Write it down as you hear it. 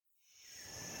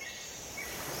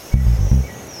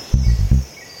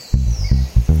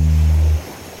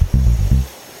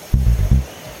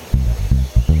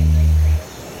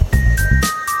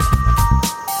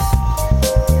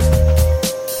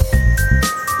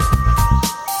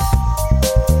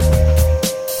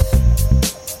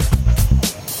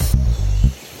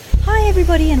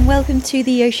everybody, and welcome to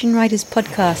the Ocean Riders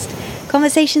podcast.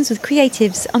 Conversations with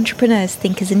creatives, entrepreneurs,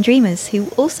 thinkers and dreamers who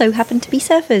also happen to be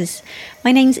surfers.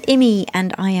 My name's Imi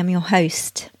and I am your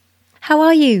host. How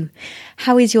are you?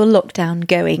 How is your lockdown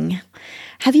going?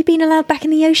 Have you been allowed back in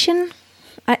the ocean?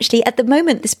 Actually, at the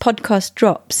moment this podcast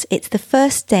drops, it's the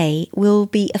first day we'll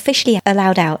be officially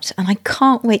allowed out, and I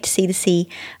can't wait to see the sea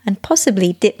and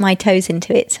possibly dip my toes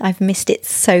into it. I've missed it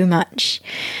so much.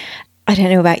 I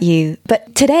don't know about you,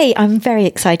 but today I'm very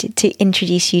excited to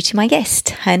introduce you to my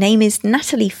guest. Her name is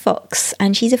Natalie Fox,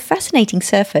 and she's a fascinating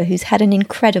surfer who's had an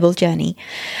incredible journey.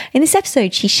 In this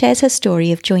episode, she shares her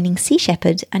story of joining Sea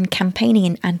Shepherd and campaigning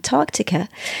in Antarctica,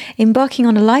 embarking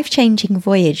on a life-changing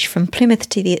voyage from Plymouth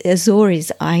to the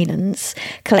Azores Islands,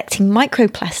 collecting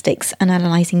microplastics and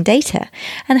analysing data,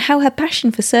 and how her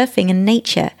passion for surfing and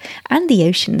nature and the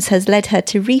oceans has led her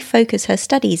to refocus her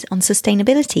studies on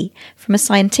sustainability from a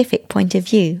scientific point of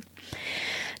view.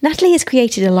 Natalie has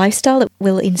created a lifestyle that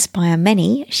will inspire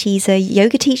many. She's a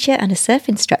yoga teacher and a surf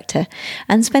instructor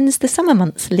and spends the summer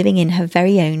months living in her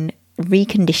very own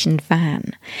reconditioned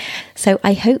van. So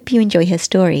I hope you enjoy her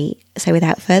story. So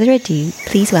without further ado,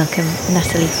 please welcome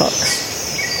Natalie Fox.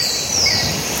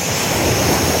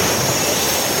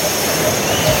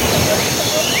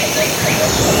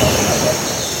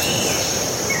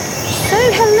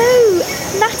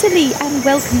 Natalie, and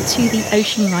welcome to the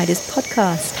Ocean Riders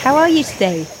podcast. How are you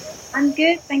today? I'm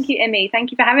good, thank you, Imi. Thank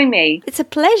you for having me. It's a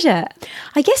pleasure.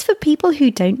 I guess for people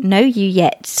who don't know you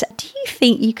yet, do you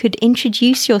think you could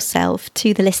introduce yourself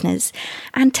to the listeners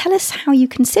and tell us how you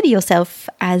consider yourself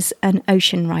as an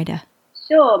ocean rider?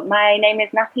 Sure. My name is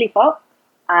Natalie Fox.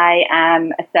 I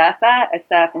am a surfer, a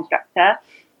surf instructor,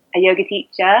 a yoga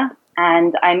teacher,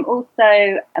 and I'm also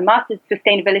a Master's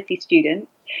Sustainability student,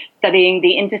 studying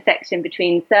the intersection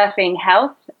between surfing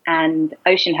health and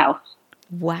ocean health.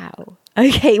 Wow.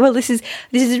 Okay, well, this is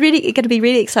really going to be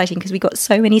really exciting because we've got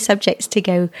so many subjects to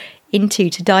go into,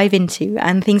 to dive into,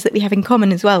 and things that we have in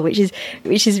common as well, which is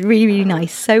really, really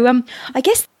nice. So I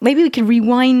guess maybe we can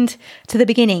rewind to the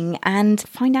beginning and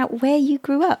find out where you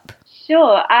grew up.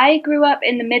 Sure. I grew up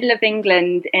in the middle of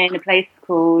England in a place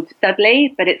called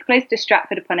Dudley, but it's close to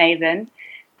Stratford-upon-Avon,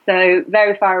 so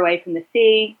very far away from the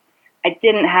sea. I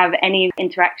didn't have any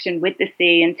interaction with the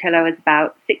sea until I was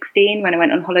about 16 when I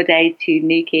went on holiday to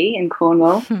Newquay in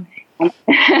Cornwall. And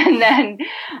then,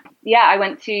 I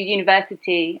went to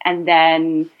university, and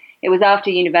then it was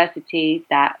after university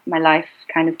that my life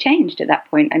kind of changed at that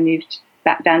point. I moved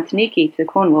back down to Newquay, to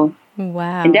Cornwall.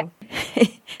 Wow.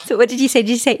 So what did you say?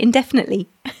 Did you say indefinitely?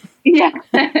 Yeah.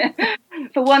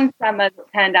 For one summer, it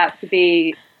turned out to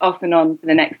be off and on for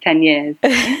the next 10 years.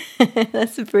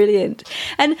 That's brilliant.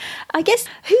 And I guess,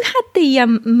 who had the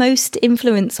most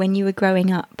influence when you were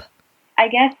growing up? I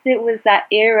guess it was that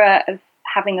era of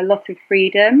having a lot of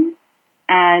freedom.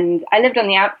 And I lived on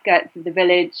the outskirts of the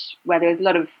village where there was a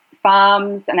lot of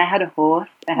farms, and I had a horse.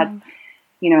 I had,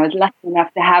 I was lucky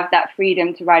enough to have that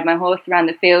freedom to ride my horse around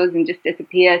the fields and just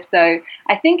disappear. So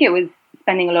I think it was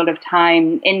spending a lot of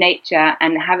time in nature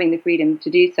and having the freedom to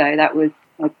do so. That was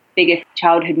my biggest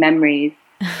childhood memories.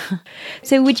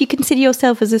 So would you consider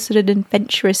yourself as a sort of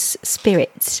adventurous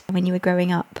spirit when you were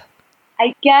growing up?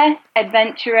 I guess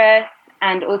adventurous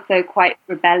and also quite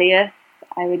rebellious,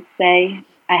 I would say.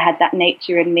 I had that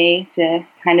nature in me to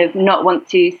kind of not want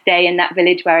to stay in that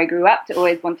village where I grew up, to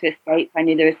always want to escape. I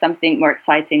knew there was something more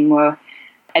exciting, more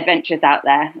adventurous out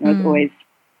there. And I was always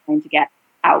trying to get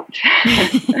out.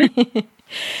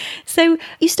 So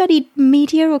you studied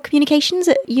media or communications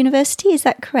at university, is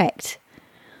that correct?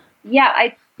 Yeah,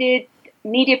 I did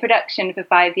media production for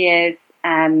 5 years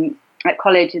at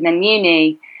college and then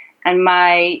uni. And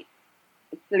my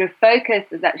sort of focus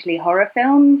was actually horror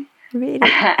films. Really?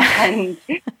 And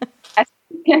a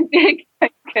big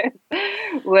focus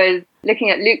was looking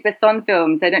at Luc Besson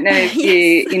films. I don't know if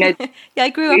you know. Yeah, I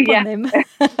grew up on them.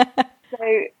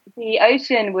 So the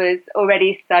ocean was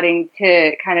already starting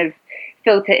to kind of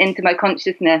filter into my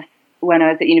consciousness when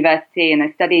I was at university, and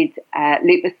I studied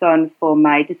Luc Besson for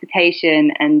my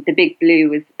dissertation, and The Big Blue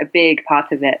was a big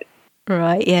part of it.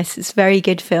 Right, yes, it's a very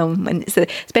good film, and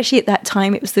especially at that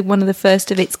time, it was one of the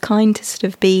first of its kind to sort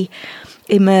of be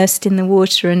immersed in the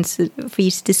water and for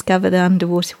you to discover the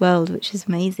underwater world, which is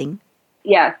amazing.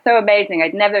 Yeah, so amazing.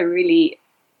 I'd never really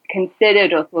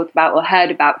considered or thought about or heard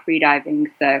about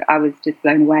freediving, so I was just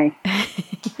blown away.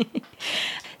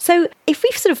 So if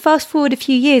we sort of fast forward a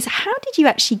few years, how did you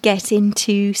actually get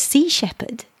into Sea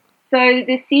Shepherd? So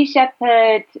the Sea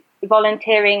Shepherd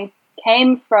volunteering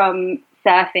came from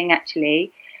surfing,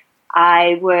 actually.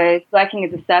 I was working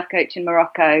as a surf coach in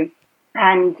Morocco,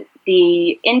 and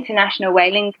the International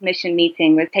Whaling Commission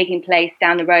meeting was taking place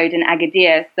down the road in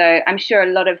Agadir. So I'm sure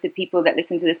a lot of the people that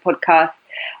listen to this podcast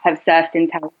have surfed in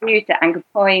Tallahassee at Anchor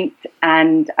Point,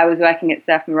 and I was working at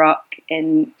Surf Maroc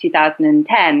in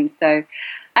 2010. So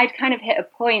I'd kind of hit a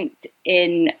point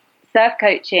in surf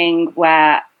coaching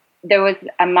where there was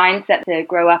a mindset to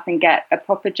grow up and get a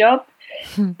proper job.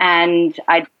 And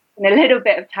I'd taken a little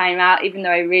bit of time out, even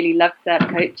though I really loved surf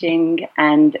coaching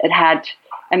and had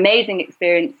amazing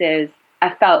experiences.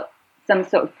 I felt some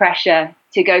sort of pressure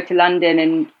to go to London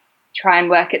and try and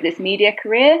work at this media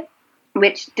career,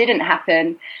 which didn't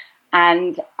happen.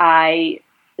 And I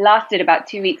lasted about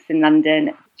 2 weeks in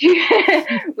London.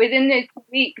 Within those 2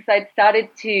 weeks, I'd started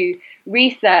to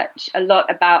research a lot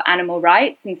about animal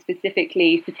rights and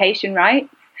specifically cetacean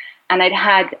rights. And I'd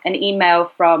had an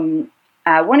email from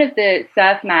one of the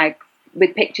surf mags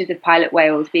with pictures of pilot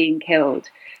whales being killed.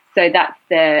 So that's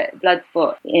the blood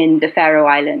sport in the Faroe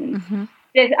Islands. Mm-hmm.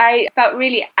 I felt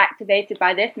really activated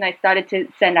by this, and I started to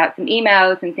send out some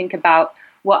emails and think about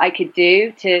what I could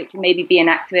do to maybe be an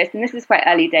activist. And this is quite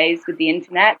early days with the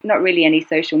internet, not really any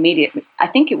social media. I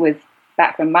think it was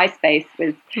back when MySpace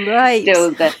was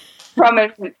still the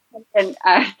prominent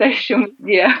social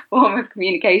media form of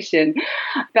communication.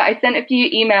 But I sent a few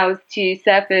emails to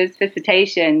Surfers for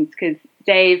Cetaceans because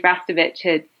Dave Rastovich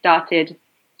had started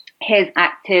his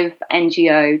active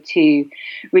NGO to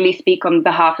really speak on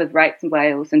behalf of rights in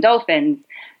whales and dolphins.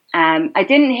 I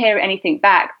didn't hear anything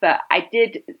back, but I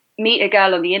did meet a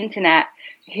girl on the internet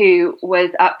who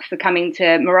was up for coming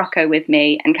to Morocco with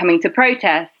me and coming to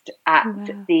protest at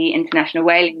the International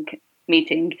Whaling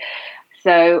meeting.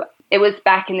 So it was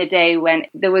back in the day when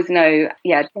there was no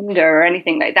Tinder or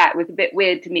anything like that. It was a bit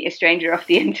weird to meet a stranger off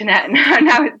the internet.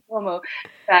 Now it's normal.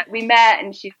 But we met,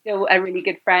 and she's still a really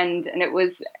good friend, and it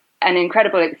was an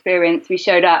incredible experience. We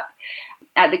showed up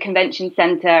at the convention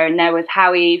centre, and there was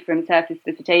Howie from Surfers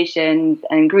for Cetaceans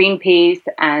and Greenpeace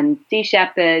and Sea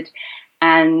Shepherd,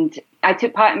 and I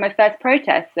took part in my first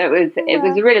protest. So it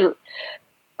was a real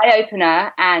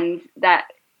eye-opener, and that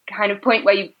kind of point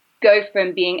where you go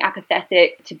from being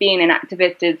apathetic to being an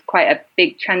activist is quite a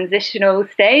big transitional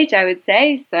stage, I would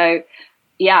say. So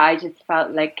yeah, I just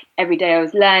felt like every day I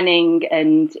was learning,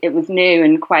 and it was new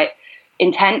and quite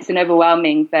intense and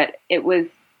overwhelming, but it was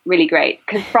really great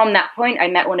because from that point I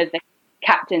met one of the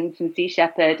captains from Sea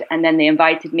Shepherd, and then they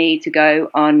invited me to go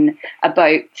on a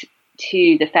boat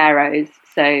to the Faroes.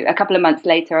 So a couple of months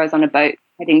later I was on a boat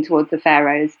heading towards the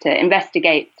Faroes to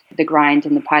investigate the grind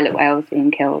and the pilot whales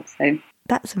being killed. So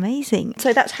that's amazing.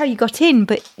 So that's how you got in,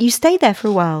 but you stayed there for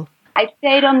a while. I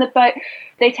stayed on the boat.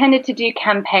 They tended to do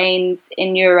campaigns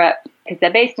in Europe because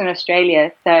they're based in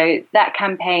Australia. So that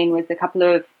campaign was a couple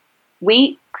of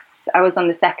weeks. I was on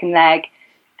the second leg,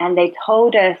 and they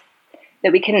told us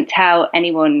that we couldn't tell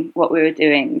anyone what we were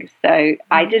doing. So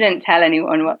I didn't tell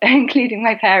anyone, including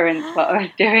my parents, what I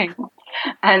was doing.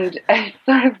 And I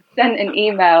sort of sent an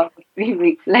email 3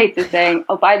 weeks later saying,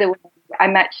 oh, by the way,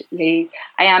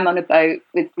 I am on a boat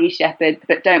with Sea Shepherd,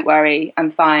 but don't worry,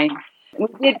 I'm fine. We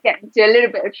did get into a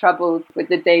little bit of trouble with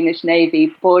the Danish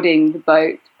Navy boarding the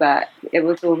boat, but it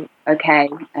was all okay.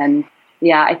 And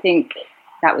yeah, I think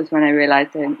that was when I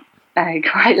realised I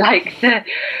quite like the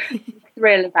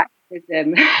thrill of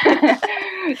activism.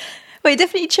 Well, it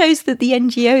definitely chose the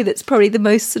NGO that's probably the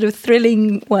most sort of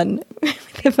thrilling one,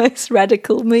 the most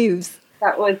radical moves.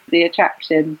 That was the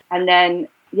attraction. And then,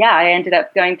 I ended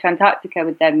up going to Antarctica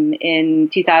with them in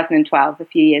 2012, a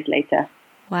few years later.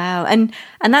 Wow. And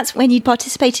that's when you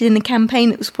participated in the campaign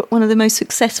that was one of the most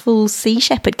successful Sea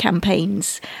Shepherd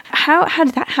campaigns. How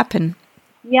did that happen?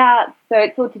 Yeah, so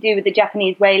it's all to do with the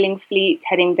Japanese whaling fleet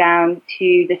heading down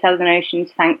to the Southern Ocean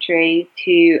Sanctuary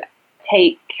to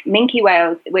take minke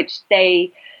whales, which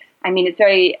it's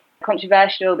very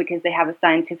controversial because they have a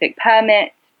scientific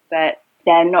permit, but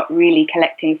they're not really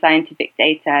collecting scientific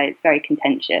data. It's very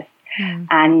contentious.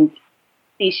 And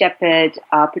Sea Shepherd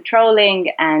are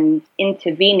patrolling and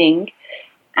intervening.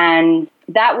 And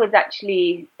that was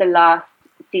actually the last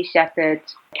Sea Shepherd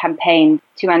campaign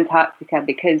to Antarctica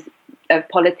because of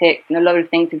politics, and a lot of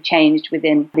things have changed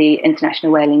within the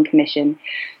International Whaling Commission.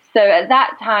 So at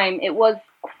that time, it was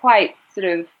quite sort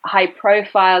of high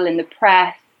profile in the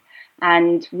press,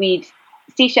 and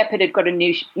Sea Shepherd had got a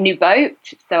new boat.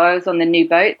 So I was on the new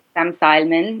boat, Sam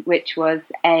Seilman, which was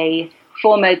a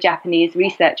former Japanese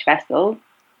research vessel.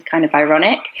 It's kind of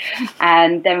ironic.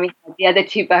 And then we had the other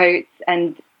two boats,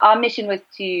 and our mission was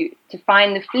to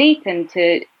find the fleet and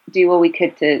to do all we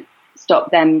could to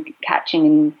stop them catching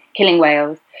and killing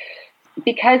whales.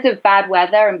 Because of bad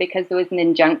weather and because there was an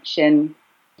injunction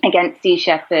against sea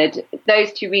shepherd.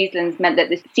 Those two reasons meant that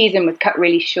the season was cut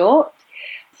really short.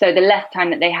 So the less time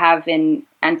that they have in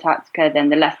Antarctica, then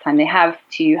the less time they have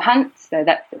to hunt. So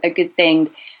that's a good thing.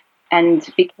 And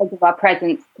because of our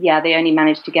presence, they only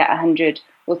managed to get 100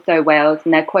 or so whales,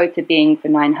 and their quota being for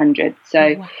 900.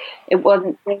 So It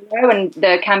wasn't zero, and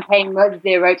the campaign was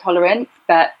zero tolerance,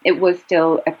 but it was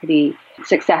still a pretty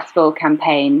successful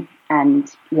campaign. And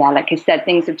like I said,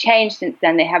 things have changed since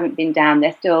then. They haven't been down.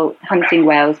 They're still hunting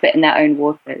whales, but in their own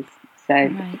waters. So,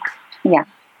 yeah.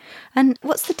 And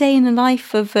what's the day in the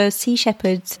life of a Sea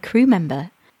Shepherd's crew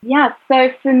member? Yeah,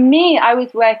 so for me, I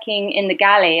was working in the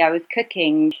galley. I was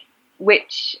cooking,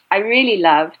 which I really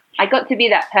loved. I got to be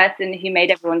that person who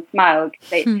made everyone smile.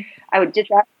 I would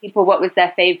just ask people what was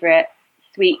their favourite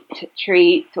sweet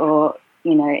treat or,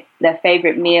 their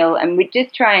favourite meal. And we'd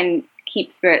just try and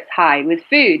keep spirits high with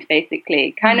food,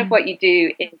 basically. Kind of what you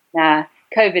do in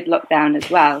COVID lockdown as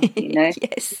well,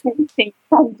 Yes. Things you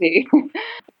can do.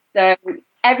 So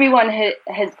everyone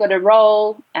has got a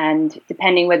role, and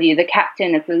depending whether you're the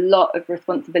captain, there's a lot of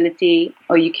responsibility,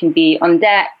 or you can be on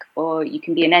deck, or you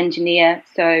can be an engineer.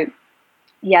 So,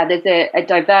 there's a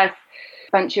diverse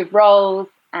bunch of roles,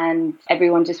 and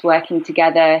everyone just working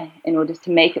together in order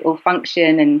to make it all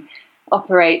function and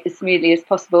operate as smoothly as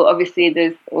possible. Obviously,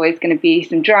 there's always going to be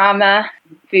some drama.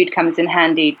 Food comes in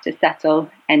handy to settle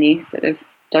any sort of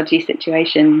dodgy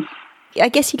situations. I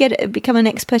guess you become an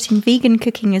expert in vegan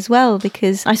cooking as well,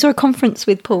 because I saw a conference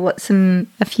with Paul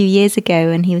Watson a few years ago,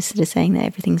 and he was sort of saying that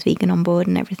everything's vegan on board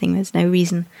and everything. There's no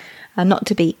reason not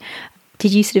to be.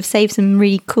 Did you sort of save some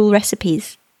really cool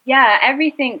recipes? Yeah,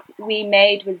 everything we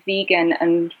made was vegan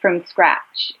and from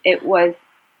scratch. It was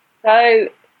so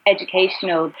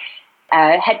educational.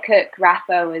 Head cook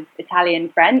Rafa was Italian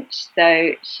French,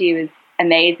 so she was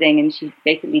amazing, and she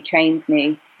basically trained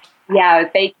me. I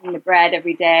was baking the bread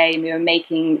every day, and we were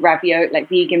making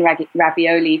vegan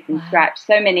ravioli from scratch.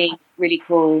 So many really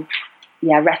cool,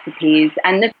 recipes.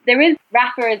 And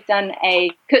Rafa has done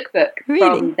a cookbook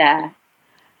from their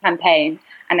campaign,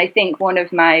 and I think one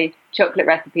of my chocolate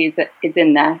recipes is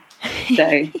in there.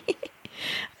 So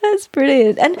that's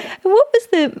brilliant. And what was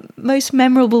the most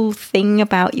memorable thing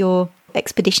about your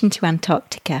expedition to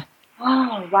Antarctica?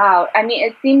 Oh, wow. I mean,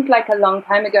 it seems like a long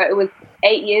time ago. It was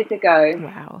 8 years ago.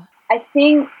 Wow. I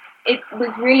think it was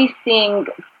really seeing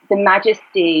the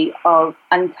majesty of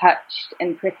untouched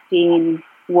and pristine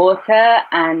water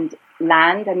and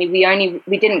land. I mean,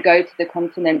 we didn't go to the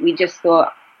continent. We just saw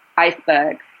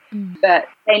icebergs, but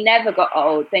they never got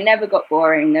old. They never got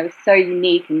boring. They were so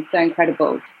unique and so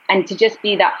incredible. And to just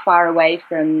be that far away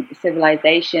from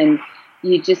civilization,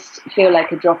 you just feel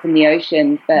like a drop in the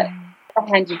ocean. But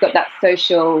sometimes you've got that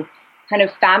social kind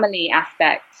of family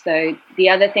aspect. So the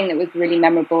other thing that was really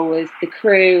memorable was the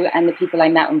crew and the people I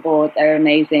met on board. They're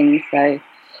amazing. So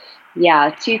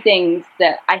two things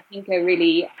that I think are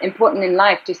really important in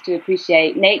life, just to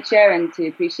appreciate nature and to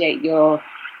appreciate your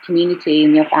community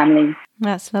and your family.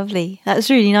 That's lovely. That's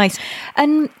really nice.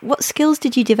 And what skills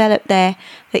did you develop there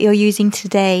that you're using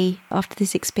today after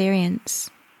this experience?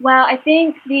 Well, I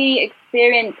think the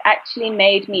experience actually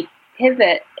made me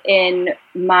pivot in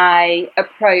my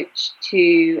approach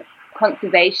to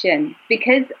conservation,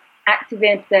 because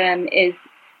activism is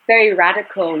very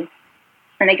radical,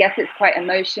 and I guess it's quite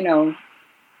emotional.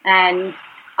 And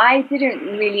I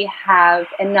didn't really have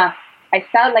enough, I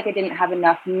felt like I didn't have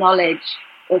enough knowledge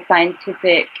or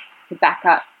scientific to back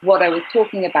up what I was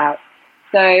talking about.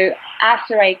 So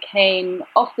after I came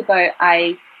off the boat,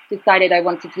 I decided I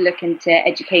wanted to look into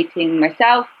educating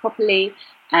myself properly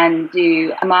and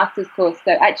do a master's course.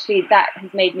 So actually that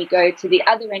has made me go to the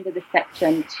other end of the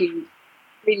spectrum to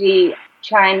really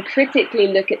try and critically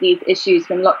look at these issues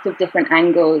from lots of different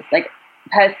angles. Like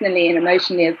personally and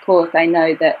emotionally, of course, I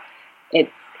know that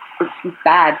it's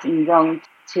bad and wrong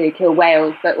to kill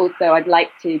whales, but also I'd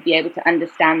like to be able to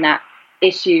understand that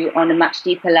issue on a much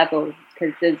deeper level,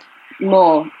 because there's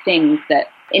more things that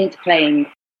interplaying,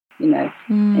 in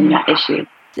that issue.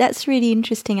 That's really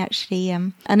interesting, actually,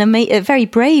 and very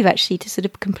brave, actually, to sort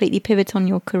of completely pivot on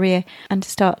your career and to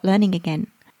start learning again.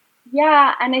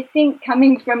 Yeah, and I think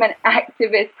coming from an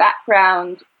activist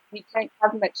background, we don't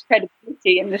have much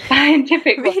credibility in the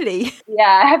scientific world. Really?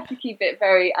 Yeah, I have to keep it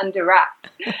very under wraps.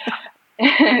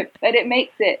 But it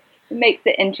makes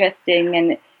it interesting,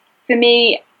 and for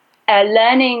me,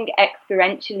 learning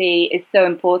experientially is so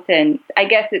important. I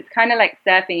guess it's kind of like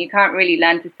surfing. You can't really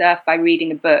learn to surf by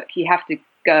reading a book. You have to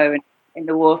go in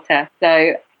the water.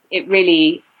 So it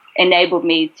really enabled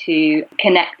me to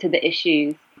connect to the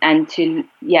issues and to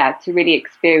really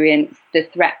experience the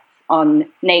threats on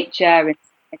nature and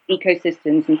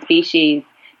ecosystems and species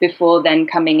before then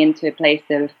coming into a place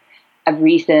of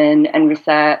reason and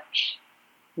research,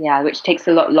 which takes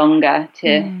a lot longer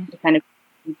to kind of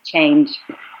change.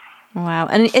 Wow.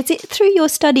 And is it through your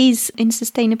studies in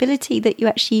sustainability that you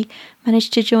actually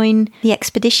managed to join the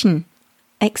expedition?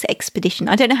 Expedition.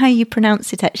 I don't know how you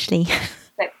pronounce it, actually.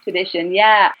 Expedition,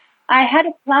 yeah. I had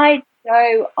applied to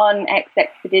go on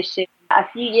Expedition a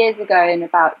few years ago in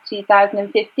about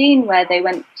 2015, where they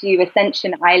went to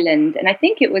Ascension Island. And I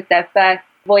think it was their first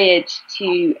voyage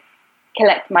to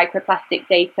collect microplastic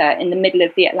data in the middle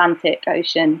of the Atlantic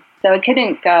Ocean. So I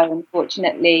couldn't go,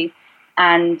 unfortunately.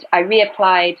 And I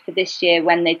reapplied for this year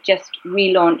when they just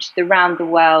relaunched the Round the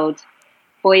World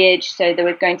voyage. So there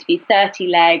was going to be 30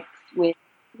 legs with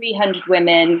 300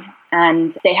 women,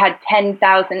 and they had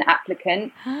 10,000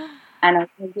 applicants. And I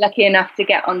was lucky enough to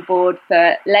get on board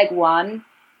for leg one,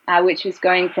 which was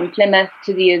going from Plymouth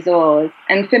to the Azores.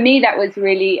 And for me, that was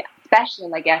really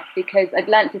special, I guess, because I'd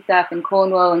learnt to surf in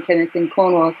Cornwall and Plymouth in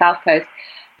Cornwall, South Coast.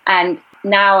 And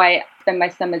now I spend my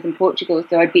summers in Portugal,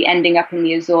 so I'd be ending up in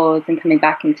the Azores and coming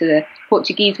back into the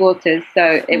Portuguese waters.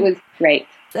 So it was great.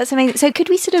 That's amazing. So could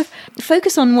we sort of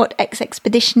focus on what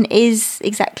Expedition is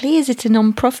exactly? Is it a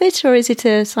non-profit or is it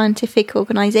a scientific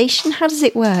organisation? How does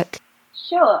it work?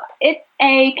 Sure. It's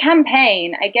a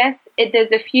campaign. I guess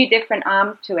there's a few different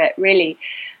arms to it, really.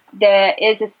 There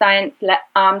is a science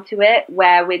arm to it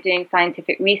where we're doing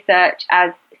scientific research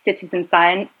as citizen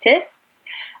scientists.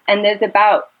 And there's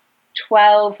about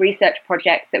 12 research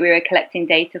projects that we were collecting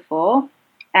data for.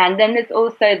 And then there's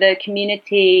also the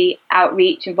community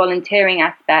outreach and volunteering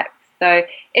aspects. So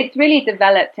it's really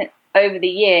developed over the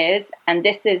years. And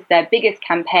this is their biggest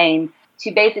campaign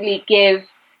to basically give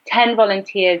 10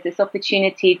 volunteers this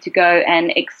opportunity to go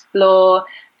and explore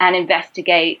and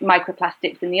investigate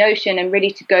microplastics in the ocean, and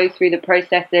really to go through the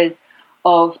processes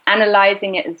of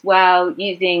analyzing it as well,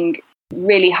 using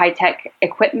really high-tech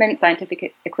equipment,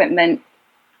 scientific equipment,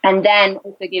 and then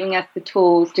also giving us the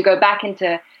tools to go back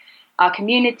into our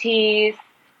communities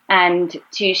and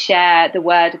to share the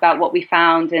word about what we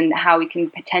found and how we can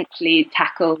potentially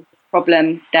tackle this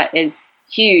problem that is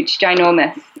huge,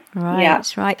 ginormous.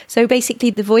 Right. So basically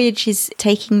the voyage is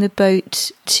taking the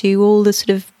boat to all the sort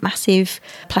of massive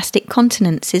plastic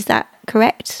continents. Is that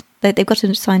correct? They've got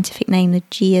a scientific name, the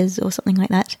Gyres or something like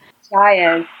that.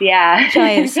 Gyres, yeah.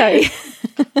 Gyres, sorry.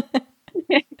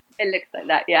 It looks like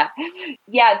that, yeah.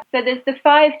 Yeah, so there's the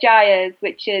 5 gyres,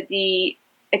 which are the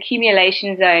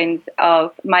accumulation zones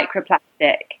of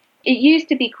microplastic. It used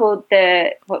to be called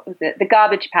the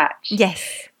garbage patch.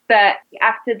 Yes. But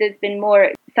after there's been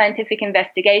more scientific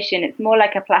investigation, it's more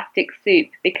like a plastic soup,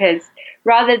 because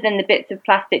rather than the bits of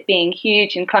plastic being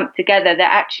huge and clumped together, they're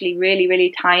actually really,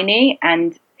 really tiny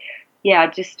and,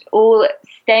 just all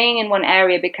staying in one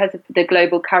area because of the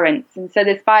global currents. And so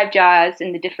there's 5 gyres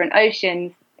in the different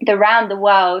oceans. The Round the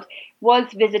World was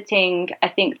visiting, I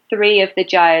think, 3 of the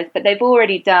gyres, but they've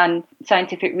already done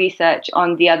scientific research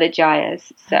on the other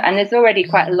gyres. So, and there's already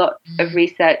quite a lot of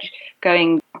research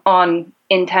going on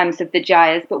in terms of the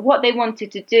gyres. But what they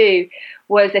wanted to do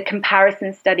was a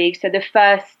comparison study. So the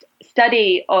first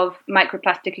study of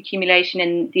microplastic accumulation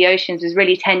in the oceans was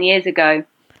really 10 years ago.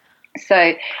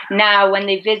 So now when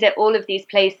they visit all of these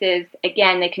places,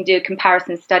 again, they can do a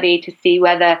comparison study to see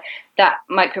whether that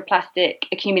microplastic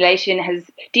accumulation has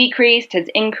decreased, has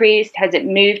increased, has it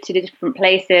moved to the different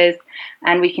places,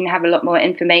 and we can have a lot more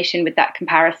information with that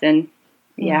comparison.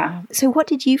 Yeah. Wow. So what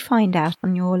did you find out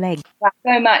on your leg?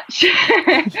 So much.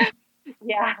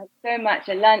 Yeah, so much.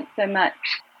 I learned so much.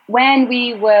 When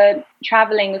we were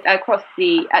traveling across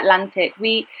the Atlantic,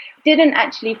 we didn't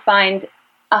actually find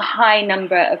a high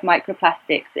number of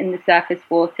microplastics in the surface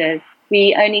waters.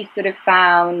 We only sort of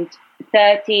found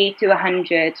 30 to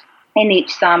 100 in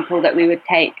each sample that we would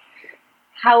take.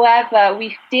 However,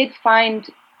 we did find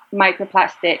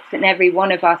microplastics in every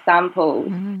one of our samples.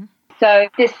 Mm-hmm. So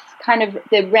this kind of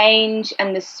the range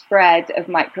and the spread of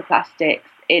microplastics,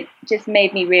 it just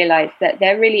made me realize that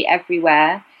they're really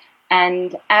everywhere.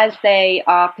 And as they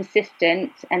are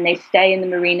persistent and they stay in the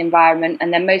marine environment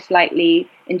and they're most likely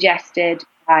ingested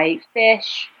by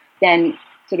fish, then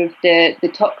sort of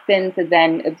the toxins are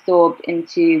then absorbed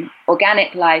into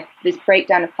organic life. This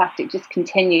breakdown of plastic just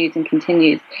continues and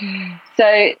continues. Mm. So,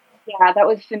 yeah, that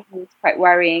was for me quite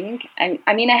worrying. And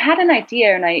I mean, I had an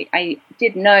idea and I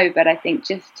did know, but I think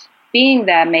just being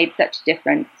there made such a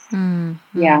difference.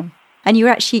 Mm-hmm. Yeah. And you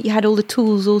had all the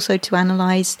tools also to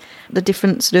analyse the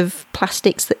different sort of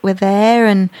plastics that were there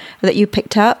and that you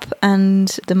picked up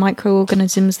and the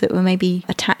microorganisms that were maybe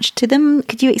attached to them.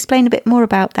 Could you explain a bit more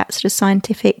about that sort of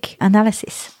scientific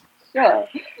analysis? Sure.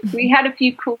 We had a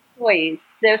few cool toys.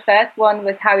 The first one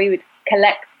was how we would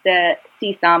collect the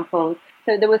sea samples.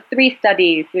 So there were 3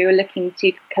 studies. We were looking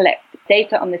to collect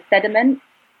data on the sediment,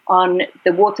 on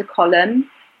the water column,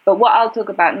 but what I'll talk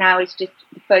about now is just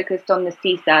focused on the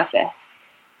sea surface.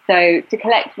 So to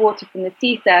collect water from the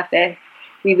sea surface,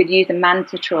 we would use a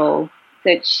manta trawl. So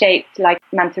it's shaped like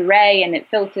manta ray, and it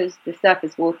filters the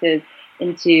surface waters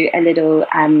into a little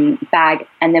bag,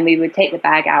 and then we would take the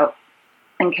bag out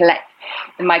and collect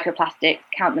the microplastics,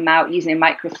 count them out using a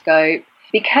microscope.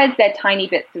 Because they're tiny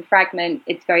bits of fragment,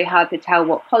 it's very hard to tell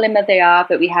what polymer they are,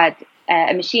 but we had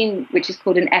a machine which is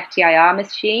called an FTIR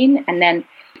machine, and then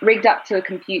rigged up to a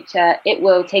computer, it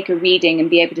will take a reading and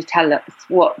be able to tell us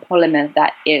what polymer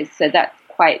that is. So that's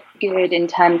quite good in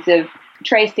terms of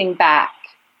tracing back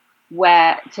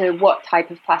to what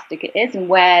type of plastic it is and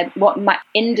what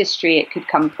industry it could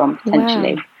come from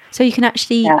potentially. Wow. So you can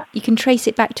actually you can trace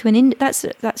it back to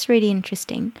that's really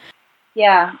interesting.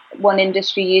 Yeah, one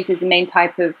industry uses the main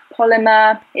type of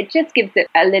polymer. It just gives it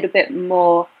a little bit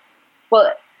more.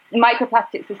 Well,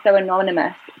 microplastics are so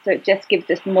anonymous, so it just gives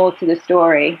us more to the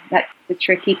story. That's the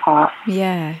tricky part.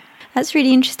 Yeah, that's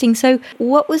really interesting. So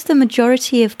what was the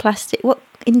majority of plastic? What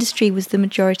industry was the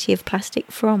majority of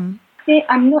plastic from?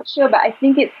 I'm not sure, but I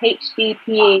think it's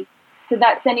HDPE. So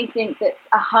that's anything that's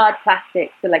a hard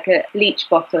plastic, so like a bleach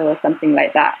bottle or something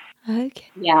like that. Okay.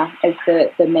 Yeah, as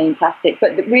the main plastic.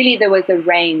 But really there was a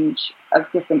range of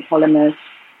different polymers.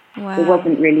 Wow. It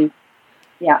wasn't really,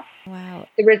 Wow.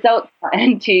 The results are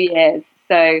in 2 years.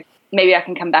 So maybe I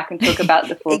can come back and talk about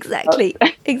the full Exactly.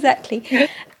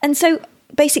 And so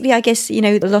basically, I guess,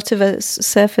 a lot of us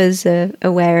surfers are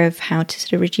aware of how to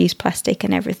sort of reduce plastic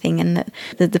and everything, and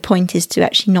that the point is to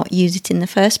actually not use it in the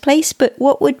first place. But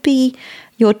what would be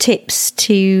your tips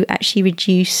to actually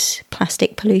reduce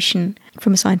plastic pollution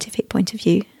from a scientific point of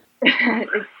view?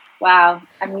 Wow.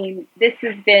 I mean, this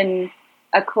has been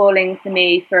a calling to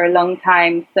me for a long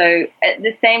time. So at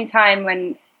the same time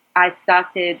when I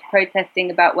started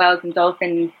protesting about whales and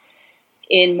dolphins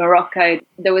in Morocco,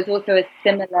 there was also a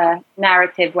similar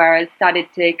narrative where I started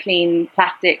to clean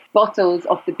plastic bottles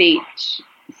off the beach.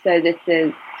 So this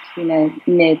is,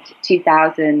 mid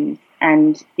 2000s,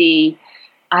 and the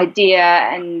idea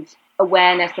and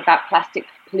awareness about plastic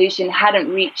pollution hadn't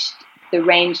reached the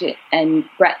range and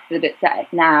breadth that it's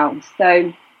at now.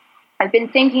 So I've been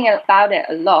thinking about it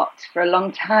a lot for a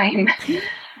long time. And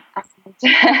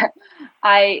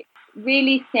I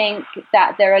really think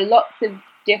that there are lots of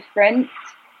different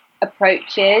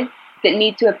approaches that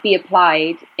need to be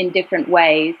applied in different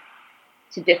ways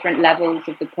to different levels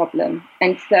of the problem.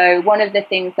 And so one of the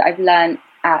things that I've learned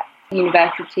at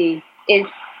university is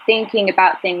thinking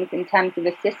about things in terms of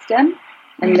a system,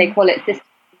 and they call it system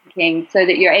thinking, so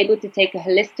that you're able to take a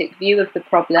holistic view of the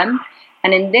problem.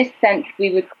 And in this sense,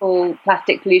 we would call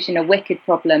plastic pollution a wicked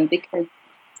problem because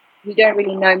we don't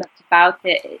really know much about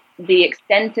it. The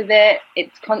extent of it,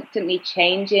 it's constantly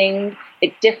changing.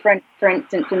 It's different, for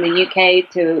instance, in the UK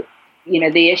to,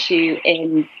 the issue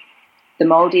in the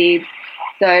Maldives.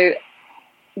 So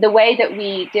the way that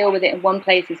we deal with it in one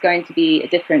place is going to be a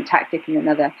different tactic in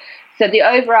another. So the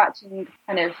overarching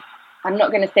kind of, I'm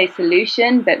not going to say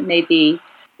solution, but maybe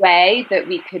way that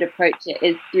we could approach it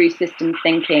is through system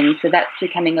thinking. So that's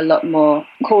becoming a lot more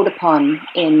called upon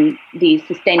in these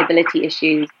sustainability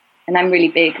issues. And I'm really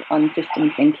big on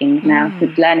system thinking now, so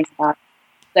learning about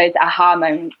those aha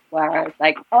moments where I was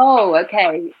like, oh,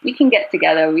 okay, we can get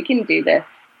together, we can do this.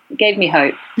 It gave me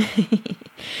hope.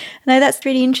 No, that's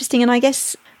really interesting. And I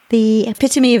guess the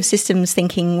epitome of systems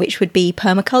thinking, which would be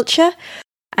permaculture.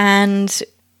 And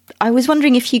I was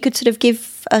wondering if you could sort of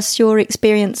give us your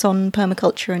experience on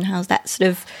permaculture and how that sort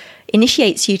of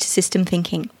initiates you to system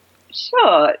thinking.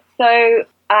 Sure. So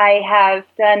I have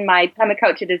done my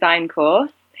permaculture design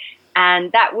course,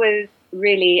 and that was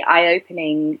really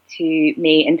eye-opening to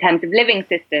me in terms of living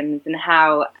systems and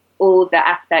how all the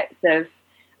aspects of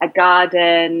a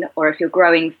garden, or if you're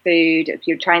growing food, if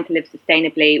you're trying to live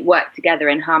sustainably, work together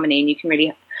in harmony. And you can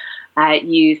really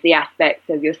use the aspects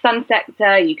of your sun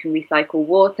sector, you can recycle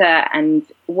water, and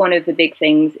one of the big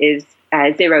things is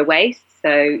zero waste.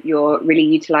 So you're really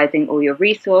utilizing all your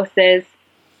resources.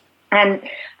 And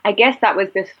I guess that was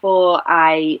before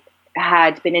I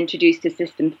had been introduced to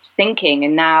systems thinking.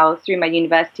 And now through my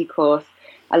university course,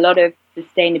 a lot of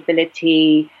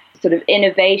sustainability sort of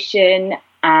innovation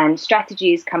and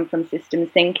strategies come from systems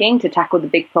thinking to tackle the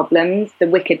big problems, the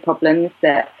wicked problems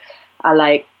that are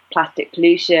like plastic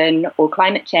pollution or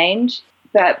climate change.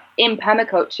 But in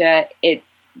permaculture, it's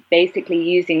basically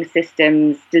using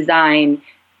systems design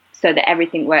so that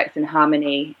everything works in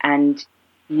harmony and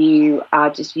you are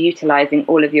just utilizing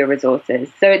all of your resources.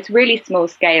 So it's really small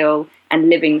scale and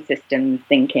living systems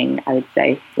thinking, I would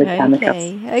say, with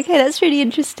permaculture. Okay, that's really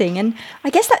interesting. And I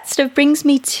guess that sort of brings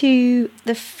me to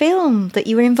the film that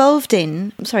you were involved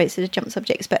in. I'm sorry, it sort of jumped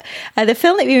subjects, but the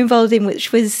film that you were involved in,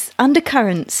 which was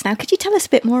Undercurrents. Now, could you tell us a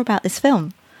bit more about this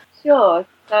film? Sure.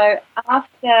 So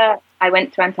after I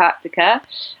went to Antarctica,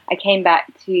 I came back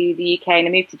to the UK and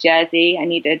I moved to Jersey. I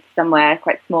needed somewhere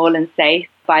quite small and safe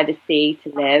by the sea to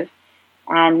live.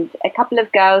 And a couple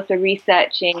of girls were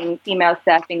researching female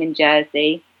surfing in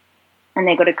Jersey, and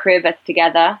they got a crew of us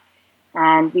together,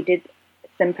 and we did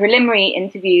some preliminary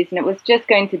interviews, and it was just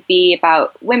going to be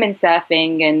about women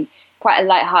surfing and quite a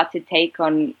light-hearted take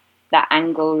on that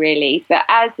angle, really. But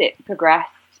as it progressed,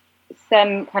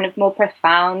 some kind of more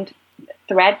profound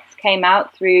threads came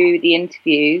out through the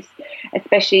interviews,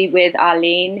 especially with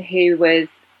Arlene, who was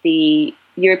the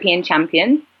European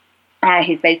champion,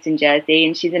 who's based in Jersey,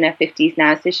 and she's in her 50s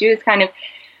now. So she was kind of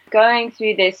going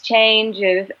through this change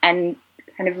and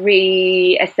kind of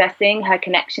reassessing her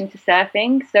connection to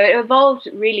surfing. So it evolved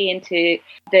really into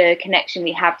the connection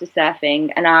we have to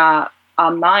surfing and our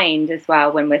mind as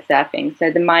well when we're surfing.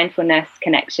 So the mindfulness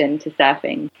connection to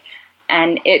surfing.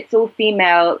 And it's all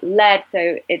female led.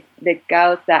 So it's the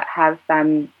girls that have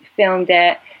filmed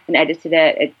it and edited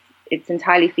it. It's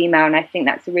entirely female. And I think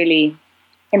that's really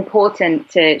important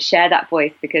to share that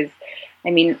voice, because I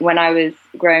mean, when I was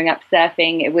growing up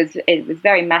surfing, it was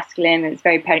very masculine, it's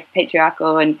very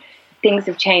patriarchal, and things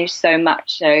have changed so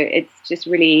much. So it's just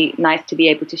really nice to be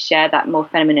able to share that more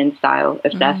feminine style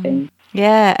of surfing.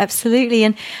 Yeah, absolutely.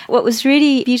 And what was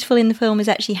really beautiful in the film is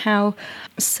actually how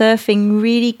surfing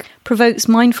really provokes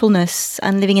mindfulness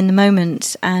and living in the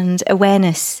moment and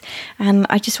awareness. And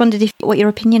I just wondered what your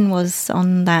opinion was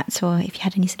on that, or if you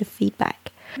had any sort of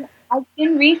feedback. I've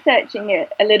been researching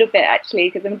it a little bit, actually,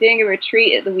 because I'm doing a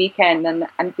retreat at the weekend, and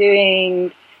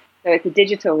so it's a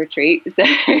digital retreat. So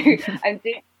I'm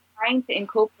trying to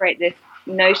incorporate this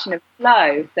notion of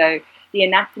flow, so the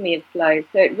anatomy of flow.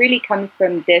 So it really comes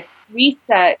from this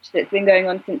research that's been going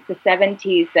on since the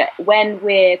 70s, that when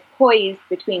we're poised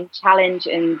between challenge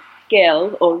and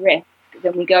skill or risk,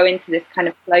 then we go into this kind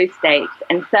of flow state.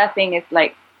 And surfing is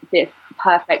like this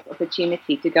perfect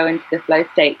opportunity to go into the flow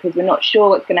state, because we're not sure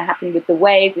what's going to happen with the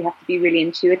wave. We have to be really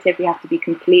intuitive. We have to be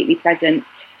completely present,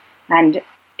 and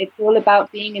it's all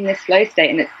about being in this flow state.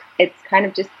 And it's kind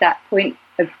of just that point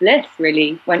of bliss,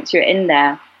 really, once you're in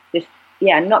there. This,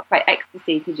 not quite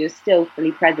ecstasy, because you're still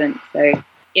fully present. So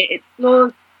it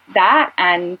explores that,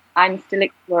 and I'm still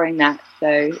exploring that.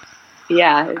 So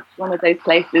it's one of those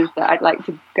places that I'd like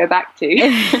to go back to.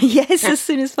 Yes, as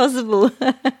soon as possible.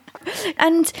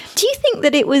 And do you think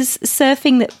that it was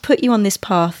surfing that put you on this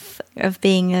path of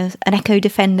being an eco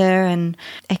defender and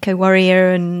eco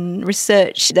warrior and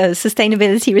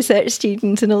sustainability research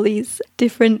student and all these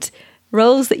different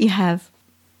roles that you have?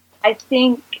 I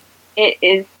think it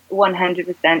is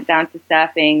 100% down to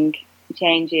surfing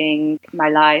changing my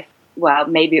life. Well,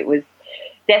 maybe it was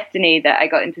destiny that I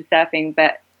got into surfing,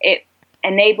 but it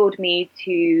enabled me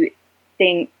to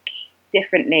think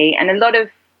differently. And a lot of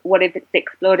what it's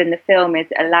explored in the film is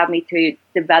allowed me to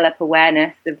develop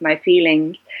awareness of my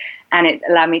feelings, and it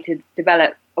allowed me to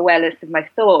develop awareness of my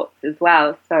thoughts as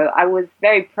well. So I was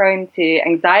very prone to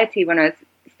anxiety when I was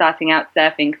starting out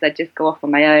surfing, because I'd just go off on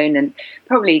my own and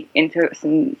probably into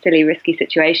some silly, risky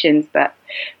situations, but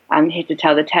I'm here to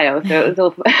tell the tale. So it was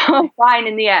all fine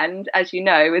in the end, as you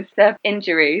know, with surf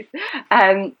injuries.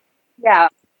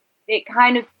 It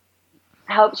kind of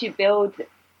helps you build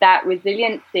that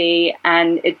resiliency,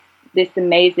 and it's this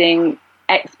amazing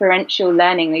experiential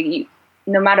learning. Like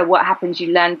no matter what happens,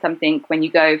 you learn something when you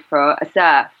go for a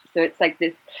surf. So it's like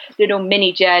this little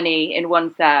mini journey in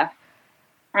one surf.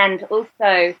 And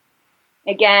also,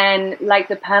 again, like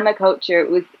the permaculture, it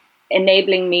was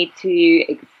enabling me to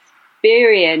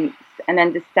experience and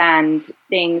understand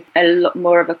things a lot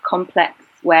more of a complex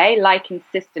way. Like in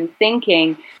system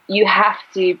thinking, you have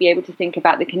to be able to think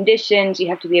about the conditions, you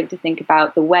have to be able to think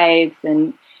about the waves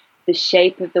and the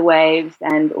shape of the waves,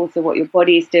 and also what your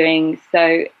body is doing.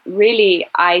 So really,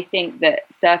 I think that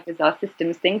surfers are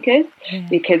systems thinkers,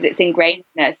 because it's ingrained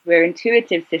in us. We're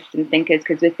intuitive system thinkers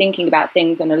because we're thinking about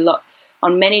things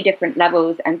on many different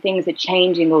levels, and things are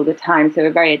changing all the time. So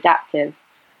we're very adaptive.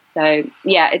 So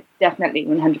it's definitely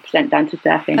 100% down to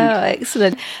surfing. Oh,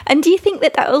 excellent! And do you think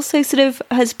that also sort of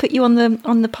has put you on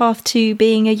the path to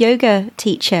being a yoga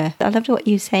teacher? I loved what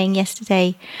you were saying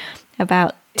yesterday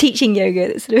about teaching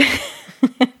yoga. Sort of.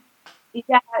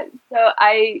 So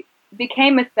I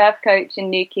became a surf coach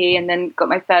in Nuki, and then got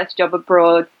my first job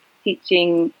abroad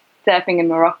teaching surfing in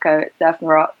Morocco at Surf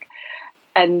Morocco.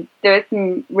 And there were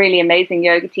some really amazing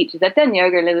yoga teachers. I'd done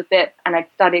yoga a little bit and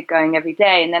I'd started going every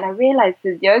day. And then I realized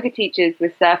the yoga teachers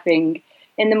were surfing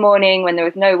in the morning when there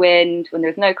was no wind, when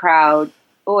there was no crowd,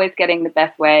 always getting the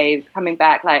best waves, coming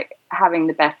back like having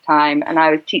the best time. And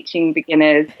I was teaching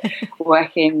beginners,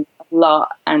 working a lot.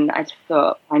 And I just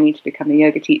thought, I need to become a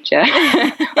yoga teacher,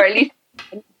 or at least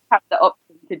have the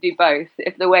option to do both.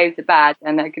 If the waves are bad,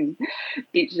 then I can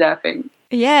teach surfing.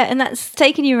 Yeah, and that's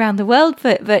taken you around the world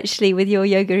virtually with your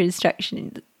yoga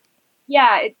instruction.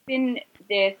 Yeah, it's been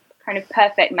this kind of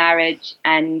perfect marriage,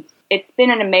 and it's been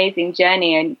an amazing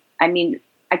journey. And I mean,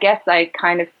 I guess I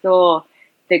kind of saw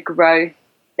the growth,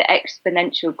 the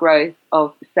exponential growth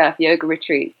of surf yoga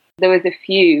retreats. There was a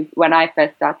few when I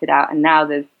first started out, and now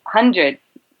there's hundreds,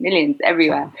 millions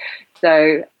everywhere.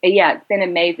 So yeah, it's been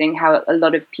amazing how a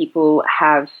lot of people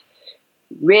have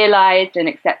realized and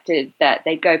accepted that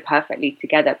they go perfectly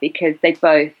together, because they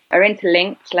both are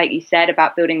interlinked, like you said,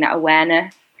 about building that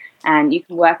awareness. And you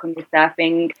can work on your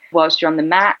surfing whilst you're on the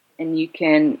mat, and you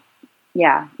can,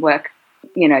 work,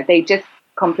 they just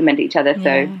complement each other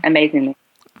so amazingly.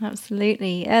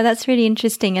 Absolutely. That's really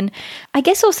interesting. And I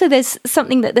guess also there's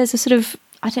a sort of,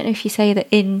 I don't know if you say that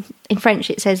in French,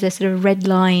 it says there's sort of red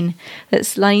line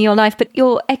that's lining your life, but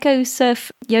your Echo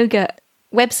Surf Yoga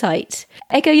website,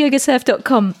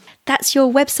 echoyogasurf.com, that's your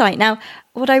website. Now,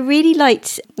 what I really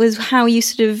liked was how you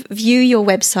sort of view your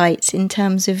website in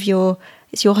terms of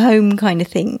it's your home kind of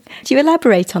thing. Do you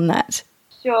elaborate on that?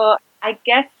 Sure. I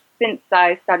guess since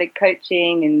I started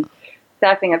coaching and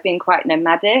surfing, I've been quite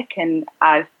nomadic, and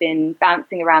I've been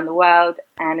bouncing around the world.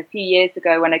 And a few years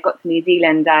ago, when I got to New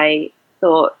Zealand, I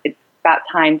thought it's about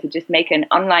time to just make an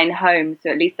online home, so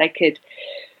at least I could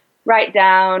write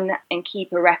down and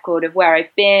keep a record of where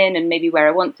I've been and maybe where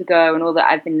I want to go and all that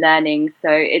I've been learning. So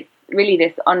it's really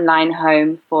this online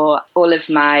home for all of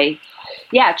my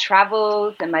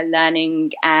travels and my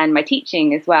learning and my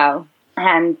teaching as well.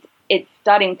 And it's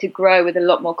starting to grow with a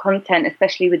lot more content,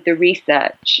 especially with the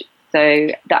research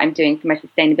that I'm doing for my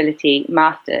sustainability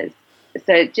masters.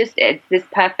 So it's this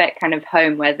perfect kind of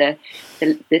home where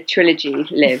the trilogy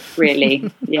lives,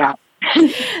 really. Yeah.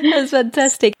 That's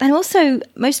fantastic. And also,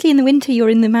 mostly in the winter, you're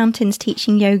in the mountains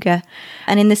teaching yoga,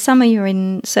 and in the summer, you're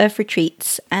in surf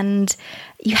retreats, and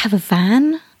you have a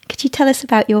van. Could you tell us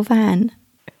about your van?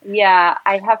 Yeah,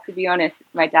 I have to be honest,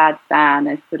 my dad's van.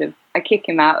 I kick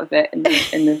him out of it in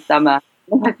the summer.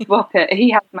 I swap it.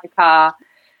 He has my car.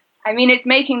 I mean, it's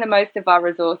making the most of our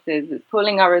resources. It's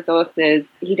pulling our resources.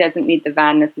 He doesn't need the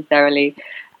van necessarily.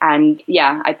 And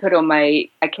I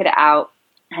kit it out,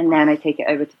 and then I take it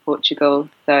over to Portugal.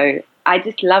 So I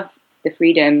just love the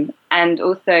freedom and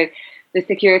also the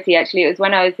security. Actually, it was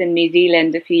when I was in New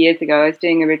Zealand a few years ago, I was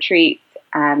doing a retreat.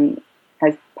 I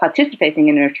was participating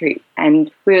in a retreat,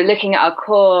 and we were looking at our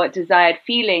core desired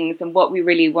feelings and what we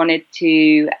really wanted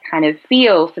to kind of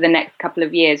feel for the next couple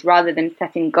of years, rather than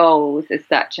setting goals as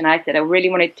such. And I said I really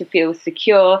wanted to feel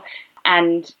secure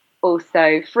and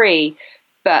also free.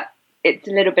 But it's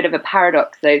a little bit of a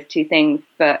paradox, those two things.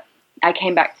 But I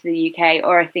came back to the UK,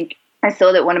 or I think I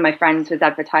saw that one of my friends was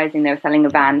advertising they were selling a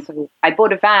van. So I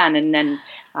bought a van, and then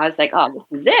I was like, oh,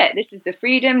 this is it. This is the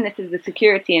freedom. This is the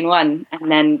security in one.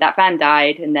 And then that van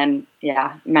died, and then,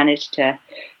 managed to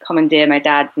commandeer my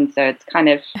dad's. And so it's kind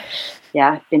of,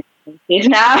 been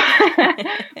now.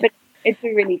 But it's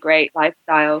a really great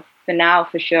lifestyle for now,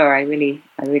 for sure. I really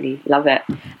love it.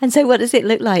 And so what does it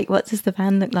look like? What does the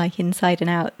van look like inside and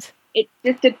out? It's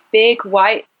just a big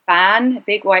white van, a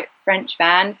big white French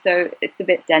van, so it's a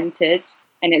bit dented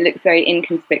and it looks very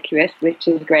inconspicuous, which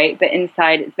is great. But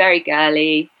inside it's very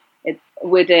girly. It's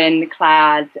wooden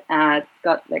clad, it's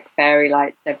got like fairy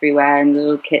lights everywhere, and a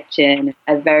little kitchen,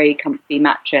 a very comfy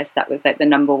mattress. That was like the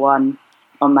number one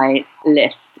on my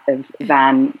list of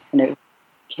van kind of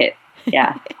kits.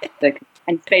 So,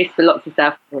 and space for lots of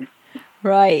surfboards.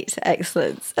 Right,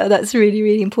 excellent. That's really,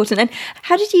 really important. And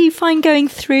how did you find going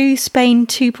through Spain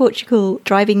to Portugal,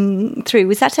 driving through?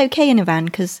 Was that okay in a van?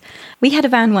 Because we had a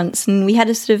van once, and we had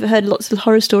heard lots of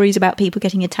horror stories about people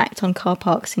getting attacked on car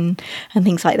parks and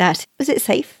things like that. Was it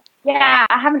safe? Yeah,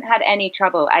 I haven't had any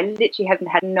trouble. I literally haven't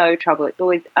had no trouble. It's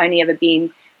always only ever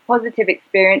been positive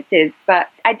experiences. But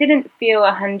I didn't feel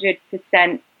 100%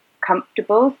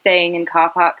 comfortable staying in car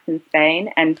parks in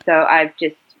Spain, and so I've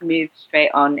just moved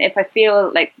straight on. If I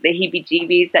feel like the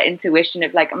heebie-jeebies, that intuition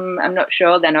of like, I'm not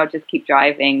sure, then I'll just keep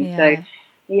driving. Yeah.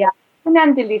 So, in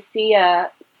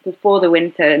Andalusia before the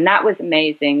winter, and that was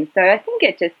amazing. So I think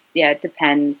it just,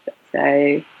 depends. So,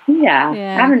 I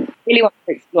haven't really wanted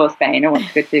to explore Spain. I want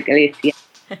to go to Galicia.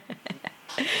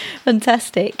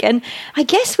 Fantastic. And I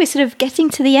guess we're sort of getting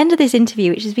to the end of this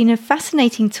interview, which has been a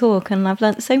fascinating talk. And I've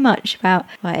learnt so much about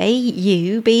A,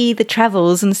 you, B, the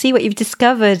travels, and C, what you've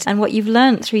discovered and what you've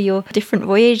learnt through your different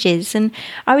voyages. And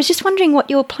I was just wondering what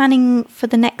you're planning for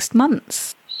the next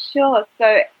months. Sure.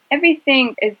 So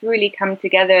everything has really come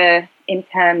together in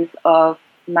terms of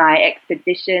my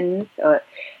expeditions, or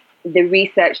the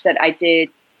research that I did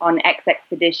on X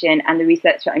expedition and the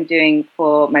research that I'm doing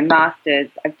for my master's.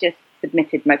 I've just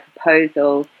submitted my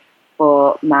proposal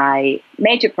for my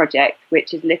major project,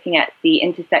 which is looking at the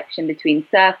intersection between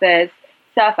surfers,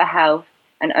 surfer health,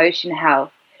 and ocean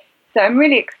health. So I'm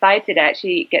really excited to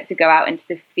actually get to go out into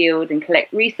the field and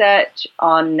collect research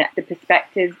on the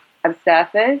perspectives of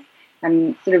surfers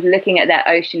and sort of looking at their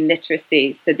ocean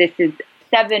literacy. So this is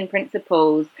 7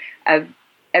 principles of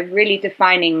really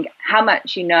defining how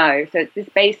much you know. So it's this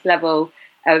base level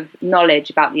of knowledge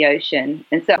about the ocean.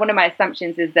 And so one of my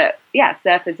assumptions is that,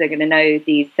 surfers are going to know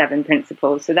these 7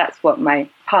 principles. So that's what my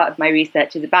part of my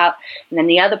research is about. And then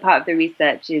the other part of the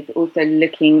research is also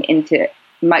looking into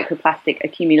microplastic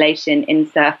accumulation in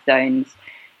surf zones.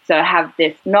 So I have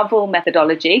this novel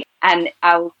methodology, and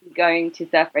I'll be going to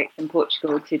surf breaks in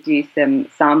Portugal to do some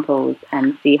samples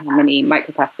and see how many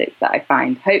microplastics that I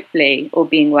find. Hopefully, all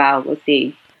being well, we'll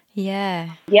see. Yeah,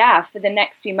 for the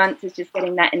next few months is just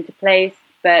getting that into place,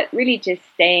 but really just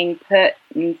staying put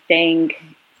and staying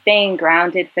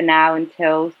grounded for now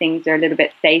until things are a little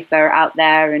bit safer out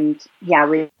there. And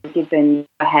we're given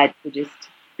ahead for just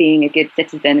being a good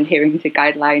citizen, adhering to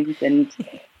guidelines and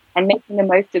making the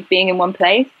most of being in one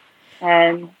place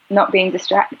and not being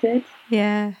distracted.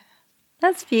 Yeah,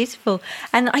 that's beautiful.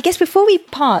 And I guess before we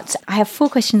part, I have 4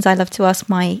 questions I love to ask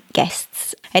my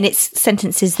guests, and it's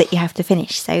sentences that you have to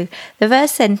finish. So the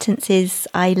first sentence is,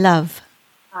 I love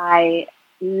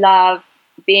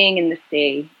being in the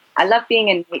sea. I love being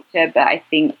in nature, but I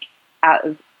think out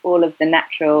of all of the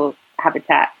natural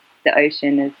habitats, the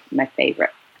ocean is my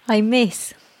favorite. I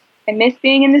miss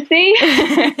being in the sea.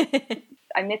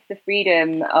 I miss the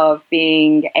freedom of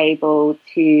being able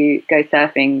to go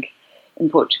surfing in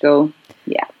Portugal.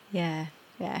 Yeah.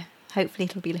 Hopefully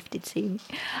it'll be lifted soon.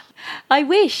 I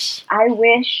wish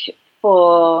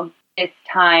for this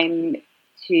time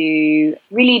to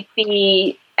really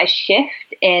be a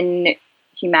shift in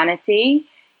humanity,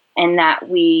 and that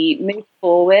we move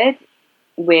forward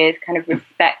with kind of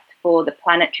respect for the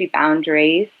planetary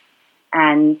boundaries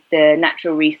and the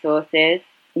natural resources.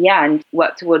 And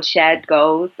work towards shared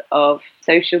goals of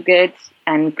social good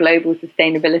and global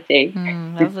sustainability.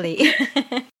 Lovely.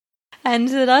 And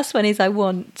the last one is I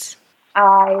want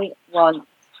a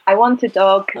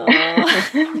dog.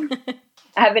 I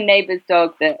have a neighbour's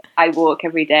dog that I walk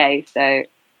every day, so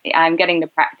I'm getting the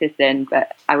practice in,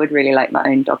 but I would really like my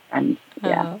own dog friend.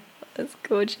 Oh, that's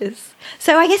gorgeous.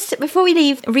 So I guess before we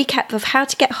leave, a recap of how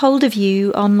to get hold of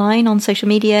you online on social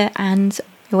media and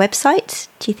your website.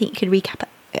 Do you think you could recap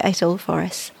it all for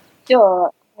us? Sure.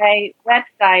 My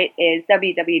website is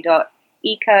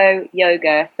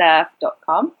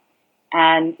www.ecoyogasurf.com,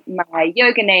 and my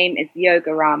yoga name is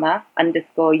YogaRama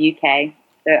 _UK.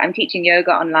 So I'm teaching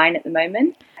yoga online at the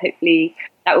moment. Hopefully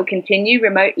that will continue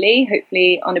remotely,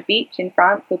 hopefully on a beach in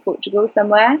France or Portugal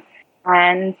somewhere.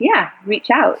 And reach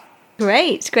out.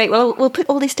 Great. Well, we'll put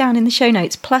all this down in the show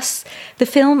notes, plus the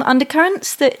film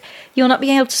Undercurrents that you're not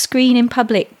being able to screen in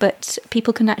public, but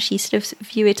people can actually sort of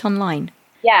view it online.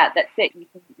 Yeah, that's it.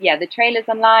 The trailer's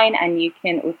online, and you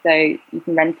can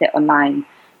rent it online.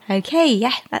 Okay,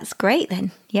 that's great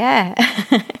then. Yeah.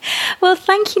 Well,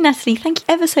 thank you, Natalie. Thank you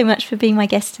ever so much for being my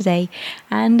guest today.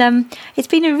 And it's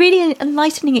been a really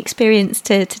enlightening experience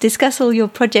to discuss all your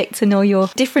projects and all your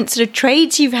different sort of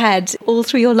trades you've had all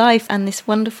through your life, and this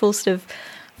wonderful sort of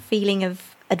feeling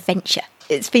of adventure.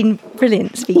 It's been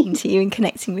brilliant speaking to you and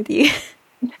connecting with you.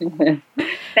 Thank you, Imi.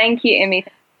 Thank you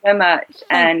so much.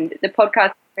 And the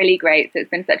podcast really great, so it's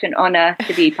been such an honour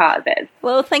to be part of it.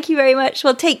 Well, thank you very much.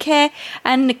 Well, take care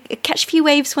and catch a few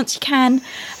waves once you can,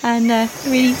 and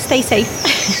really stay safe.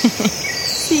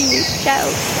 See you. Ciao.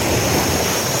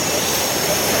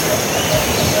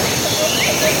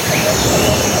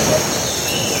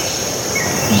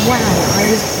 Wow,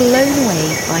 I was blown away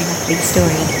by Natalie's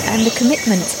story and the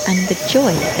commitment and the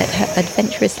joy that her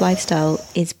adventurous lifestyle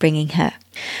is bringing her.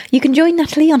 You can join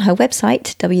Natalie on her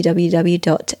website,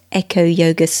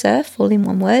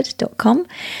 www.ecoyogasurf.com,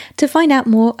 to find out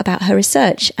more about her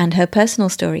research and her personal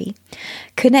story.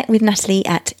 Connect with Natalie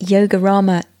at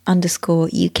YogaRama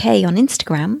ocean_UK on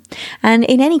Instagram. And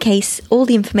in any case, all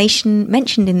the information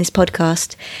mentioned in this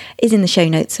podcast is in the show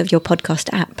notes of your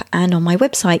podcast app and on my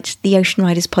website,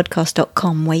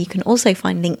 theoceanriderspodcast.com, where you can also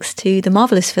find links to the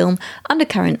marvellous film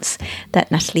Undercurrents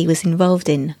that Natalie was involved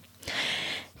in.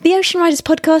 The Ocean Riders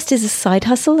podcast is a side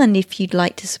hustle, and if you'd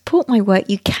like to support my work,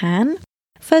 you can.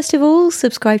 First of all,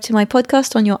 subscribe to my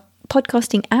podcast on your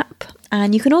podcasting app,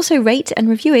 and you can also rate and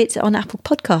review it on Apple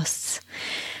Podcasts.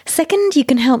 Second, you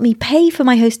can help me pay for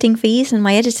my hosting fees and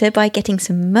my editor by getting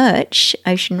some merch,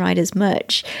 Ocean Riders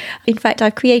merch. In fact,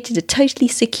 I've created a totally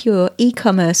secure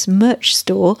e-commerce merch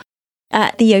store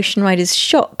at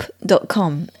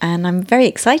theoceanridersshop.com, and I'm very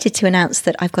excited to announce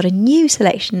that I've got a new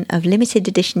selection of limited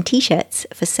edition t-shirts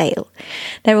for sale.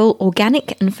 They're all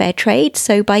organic and fair trade,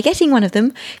 so by getting one of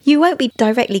them, you won't be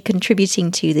directly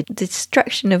contributing to the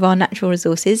destruction of our natural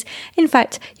resources. In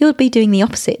fact, you'll be doing the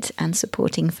opposite and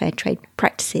supporting fair trade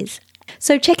practices.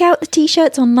 So check out the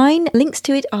t-shirts online. Links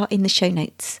to it are in the show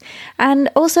notes. And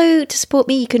also to support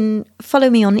me, you can follow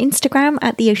me on Instagram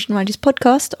at The Ocean Riders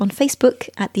Podcast, on Facebook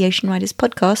at The Ocean Riders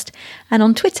Podcast, and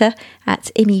on Twitter at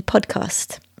IMI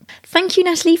Podcast. Thank you,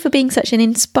 Natalie, for being such an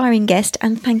inspiring guest,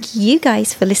 and thank you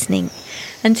guys for listening.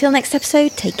 Until next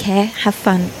episode, take care, have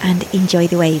fun, and enjoy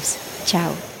the waves.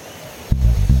 Ciao.